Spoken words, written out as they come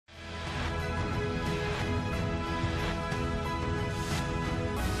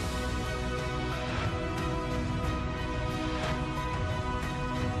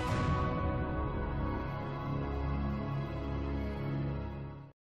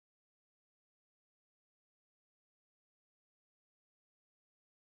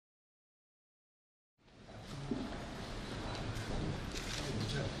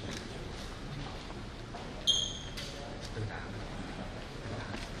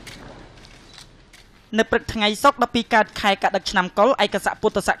នៅព្រឹកថ្ងៃសុក្រ12កើតខែកដឹកឆ្នាំកុរឯកស័កពុ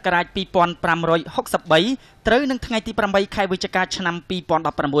ទ្ធសករាជ2563ត្រូវនឹងថ្ងៃទី8ខែវិច្ឆិកាឆ្នាំ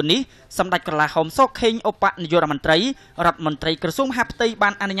2019នេះសម្ដេចក្រឡាហោមសុខេងឧបនាយករដ្ឋមន្ត្រីរដ្ឋមន្ត្រីក្រសួងមហាផ្ទៃបា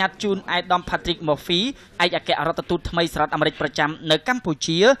នអនុញ្ញាតជូនឯកឧត្តម Patrick Murphy ឯកអគ្គរដ្ឋទូតថ្មីសហរដ្ឋអាមេរិកប្រចាំនៅកម្ពុ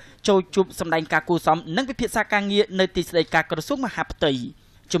ជាចូលជួបសម្ដែងការគូសមនិងពិភាក្សាការងារនៅទីស្តីការក្រសួងមហាផ្ទៃ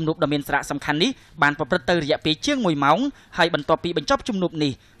ជំនួបដ៏មានសារៈសំខាន់នេះបានប្រព្រឹត្តទៅរយៈពេលជាង1ម៉ោងហើយបន្ទាប់ពីបញ្ចប់ជំនួប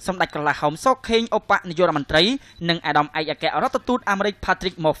នេះសម្ដេចក្រឡាហោមសុខេងឧបនាយករដ្ឋមន្ត្រីនិងអាដាមឯកអគ្គរដ្ឋទូតអាមេរិក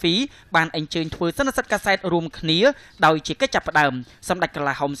Patrick Murphy បានអញ្ជើញធ្វើសន្និសីទកាសែតរួមគ្នាដោយជាកិច្ចចាប់ផ្ដើមសម្ដេចក្រ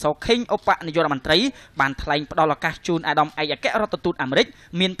ឡាហោមសុខេងឧបនាយករដ្ឋមន្ត្រីបានថ្លែងផ្ដល់ឱកាសជូនអាដាមឯកអគ្គរដ្ឋទូតអាមេរិក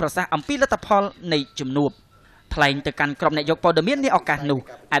មានប្រសាសន៍អំពីលទ្ធផលនៃជំនួបថ្លែងទៅកាន់ក្រុមអ្នកយកព័ត៌មាននេះឱកាសនោះ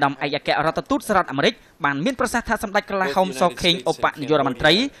អាដាមឯកអគ្គរដ្ឋទូតសហរដ្ឋអាមេរិកបានមានប្រសាសន៍ថាសម្ដេចក្រឡាហោមសុខេងឧបនាយករដ្ឋមន្ត្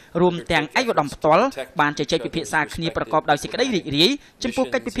រីរួមទាំងឯកឧត្តមផ្ទាល់បានជជែកពិភាក្សាគ្នាប្រកបដោយសេចក្តីរីករាយចំពោះ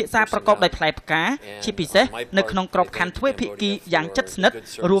កិច្ចពិភាក្សាប្រកបដោយផ្លែផ្កាជាពិសេសនៅក្នុងក្របខ័ណ្ឌទ្វេភាគីយ៉ាងជិតស្និទ្ធ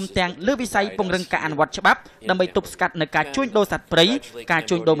រួមទាំងលើវិស័យពង្រឹងការអនុវត្តច្បាប់ដើម្បីទប់ស្កាត់នៅការជួញដូរសត្វព្រៃការ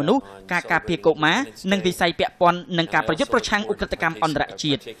ជួញដូរមនុស្សការការពារកុមារនិងវិស័យពាក់ព័ន្ធនឹងការប្រយុទ្ធប្រឆាំងឧក្រិដ្ឋកម្មអន្តរ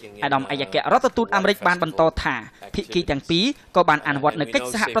ជាតិអាដាមឯកអគ្គរដ្ឋទូតអាមេរិកបានបន្តថាភាគីទាំងពីរក៏បានអនុវត្តនូវកិច្ច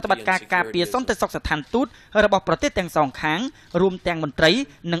សហប្រតិបត្តិការការពារសន្តិសុខស្ថានទូតរបស់ប្រទេសទាំងសងខាងរួមទាំងមន្ត្រី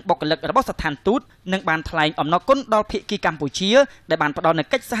និងបុគ្គលិករបស់ស្ថានទូតនិងបានថ្លែងអំណរគុណដល់ភាគីកម្ពុជាដែលបានផ្ដល់នូវ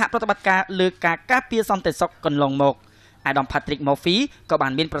កិច្ចសហប្រតិបត្តិការលើការការពារសន្តិសុខកន្លងមកអាដាម Patrick Murphy ក៏បា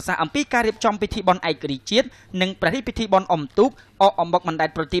នមានប្រសាសន៍អំពីការរៀបចំពិធីបុណ្យឯករាជ្យជាតិនិងព្រះរាជពិធីបុណ្យអុំទូកអកអំបុកបណ្ដែត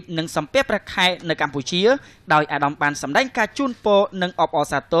ប្រទីបនិងសំពះព្រះខែនៅកម្ពុជាដោយអាដាមបានសម្ដែងការជូនពរនិងអបអរ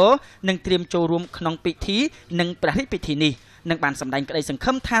សាទរនិងត្រៀមចូលរួមក្នុងពិធីនិងព្រះរាជពិធីនេះនឹងបានសម្ដែងក្តីសង្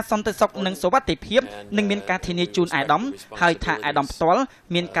ឃឹមថាសន្តិសុខនិងសុវត្ថិភាពនឹងមានការធានាជូនអាដាមហើយថាអាដាមផ្ទាល់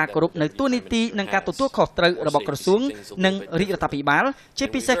មានការគោរពនៅទួនាទីនិងការទទួលខុសត្រូវរបស់ក្រសួងនិងរាជរដ្ឋាភិបាលជា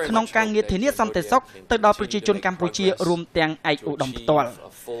ពិសេសក្នុងការងារធានាសន្តិសុខទៅដល់ប្រជាជនកម្ពុជារួមទាំងឯកឧត្តមផ្ទាល់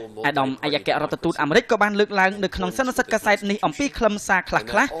អាដាមឯកអគ្គរដ្ឋទូតអាមេរិកក៏បានលើកឡើងនៅក្នុងសន្និសីទកាសែតនេះអំពីខ្លឹមសារខ្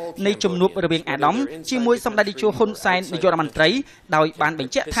លះៗនៃជំនួបរវាងអាដាមជាមួយសម្ដេចតេជោហ៊ុនសែននាយករដ្ឋមន្ត្រីដោយបានប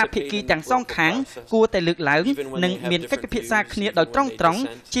ញ្ជាក់ថាភាគីទាំងសងខាងគួរតែលើកឡើងនិងមានកិច្ចពិភាក្សាគ្នាដោយត្រង់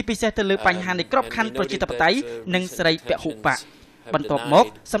ជាពិសេសទៅលើបញ្ហានៃក្របខ័ណ្ឌប្រជាធិបតេយ្យនិងសេរីពហុបកបន្ទាប់មក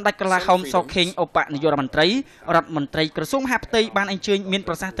សម្ដេចក្រឡាហោមសុខេងឧបនាយករដ្ឋមន្ត្រីរដ្ឋមន្ត្រីក្រសួងមហាផ្ទៃបានអញ្ជើញមាន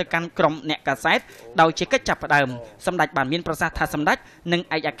ប្រសាសន៍ទៅកាន់ក្រុមអ្នកកាសែតដោយជាកិច្ចចាប់ផ្ដើមសម្ដេចបានមានប្រសាសន៍ថាសម្ដេចនិង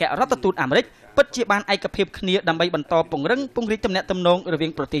ឯកអគ្គរដ្ឋទូតអាមេរិកពិតជាបានឯកភាពគ្នាដើម្បីបន្តពង្រឹងពង្រីកទំនាក់ទំនងរវា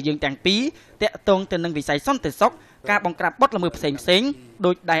ងប្រទេសយើងទាំងពីរទាក់ទងទៅនឹងវិស័យសន្តិសុខការបង្ក្រាបបទល្មើសផ្សេង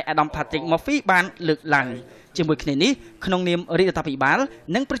ដោយដែលអាដាម Patrick Murphy បានលើកឡើងជាមួយគ្នានេះក្នុងនាមរាជរដ្ឋាភិបាល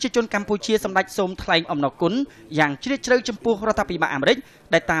និងប្រជាជនកម្ពុជាសម្ដេចសូមថ្លែងអំណរគុណយ៉ាងជ្រាលជ្រៅចំពោះរដ្ឋាភិបាលអាមេរិក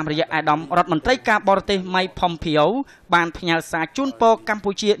ដែលតាមរយៈអាដាមរដ្ឋមន្ត្រីការបរទេស Mike Pompeo បានផ្ញើសារជូនពរកម្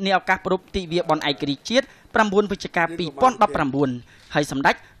ពុជានាឱកាសប្រពៃទិវាបុណ្យឯករាជ្យជាតិ9វិច្ឆិកា2019ហើយសម្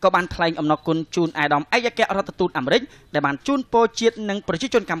ដេចក៏បានថ្លែងអំណរគុណជូនអាដាមឯកអគ្គរដ្ឋទូតអាមេរិកដែលបានជូនពរជាតិនិងប្រជា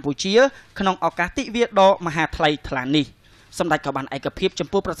ជនកម្ពុជាក្នុងឱកាសទិវាដ៏មហាថ្លៃថ្លានេះសម្ដេចក៏បានឯកភាពចំ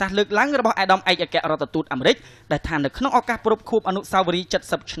ពោះប្រសាសន៍លើកឡើងរបស់អាដាមឯកអគ្គរដ្ឋទូតអាមេរិកដែលថានៅក្នុងឱកាសប្រពខួបអនុស្សាវរីយ៍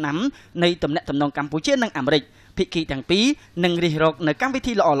70ឆ្នាំនៃទំនាក់ទំនងកម្ពុជានិងអាមេរិកភាគីទាំងពីរនឹងរិះរកនៅកម្មវិ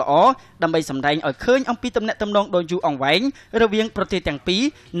ធីល្អៗដើម្បីសម្ដែងឲ្យឃើញអំពីទំនាក់ទំនងដ៏យូរអង្វែងរវាងប្រទេសទាំងពីរ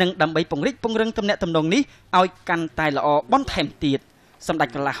និងដើម្បីពង្រីកពង្រឹងទំនាក់ទំនងនេះឲ្យកាន់តែល្អបន្ថែមទៀតសម្ដេច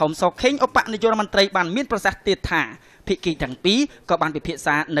ក្រឡាហោមសុខេងឧបនាយករដ្ឋមន្ត្រីបានមានប្រសាសន៍ទៀតថាភាគីទាំងពីរក៏បានពិភាក្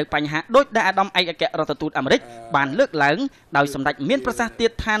សានៅបញ្ហាដូចដែលអាដាមឯកអគ្គរដ្ឋទូតអាមេរិកបានលើកឡើងដោយសម្ដេចមានប្រសាសន៍ទៀ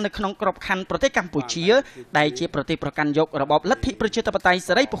តថានៅក្នុងក្របខ័ណ្ឌប្រទេសកម្ពុជាដែលជាប្រទេសប្រកាន់យករបបលទ្ធិប្រជាធិបតេយ្យ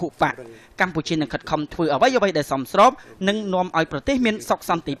សេរីពហុបកកម្ពុជានឹងខិតខំធ្វើអ្វីៗដែលសមស្របនិងនាំឲ្យប្រទេសមានសុខ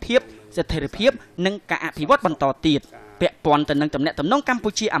សន្តិភាពស្ថិរភាពនិងការអភិវឌ្ឍបន្តទៀតពាក់ព័ន្ធទៅនឹងទំនាក់ទំនងកម្ពុ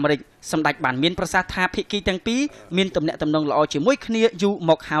ជាអាមេរិកសម្ដេចបានមានប្រសាសន៍ថាភាគីទាំងពីរមានទំនាក់ទំនងល្អជាមួយគ្នាយូរ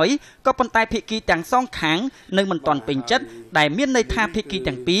មកហើយក៏ប៉ុន្តែភាគីទាំងសងខាងនៅមិនទាន់ពេញចិត្តដែលមានន័យថាភាគី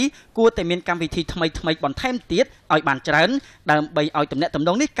ទាំងពីរគួរតែមានកម្មវិធីថ្មីបន្ថែមទៀតឲ្យបានច្រើនដើម្បីឲ្យទំនាក់ទំន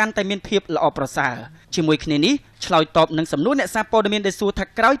ងនេះកាន់តែមានភាពល្អប្រសើរជាមួយគ្នានេះឆ្លើយតបនឹងសំណួរអ្នកសារព័ត៌មានដែលសួរថា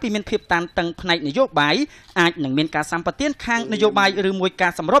ក្រោយពីមានភាពតានតឹងផ្នែកនយោបាយអាចនឹងមានការសម្បទានខាងនយោបាយឬមួយកា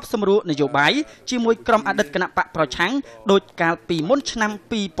រសម្របសម្រួលនយោបាយជាមួយក្រុមអតីតគណៈបកប្រឆាំងដោយកាលពីមុនឆ្នាំ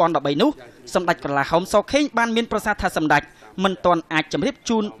2013នោះសម្ដេចក្រឡាហោមសុខេងបានមានប្រសាសន៍ថាសម្ដេចមិនទាន់អាចជម្រាប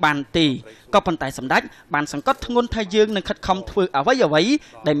ជូនបានទេក៏ប៉ុន្តែសម្ដេចបានសង្កត់ធ្ងន់ថាយើងនឹងខិតខំធ្វើអ្វី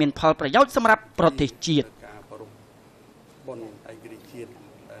ដែលមានផលប្រយោជន៍សម្រាប់ប្រទេសជាតិបុណ្យឯករាជ្យជាតិ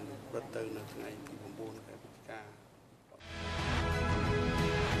ដែលប្រព្រឹត្តទៅនៅថ្ងៃទី9ខែវិច្ឆិកា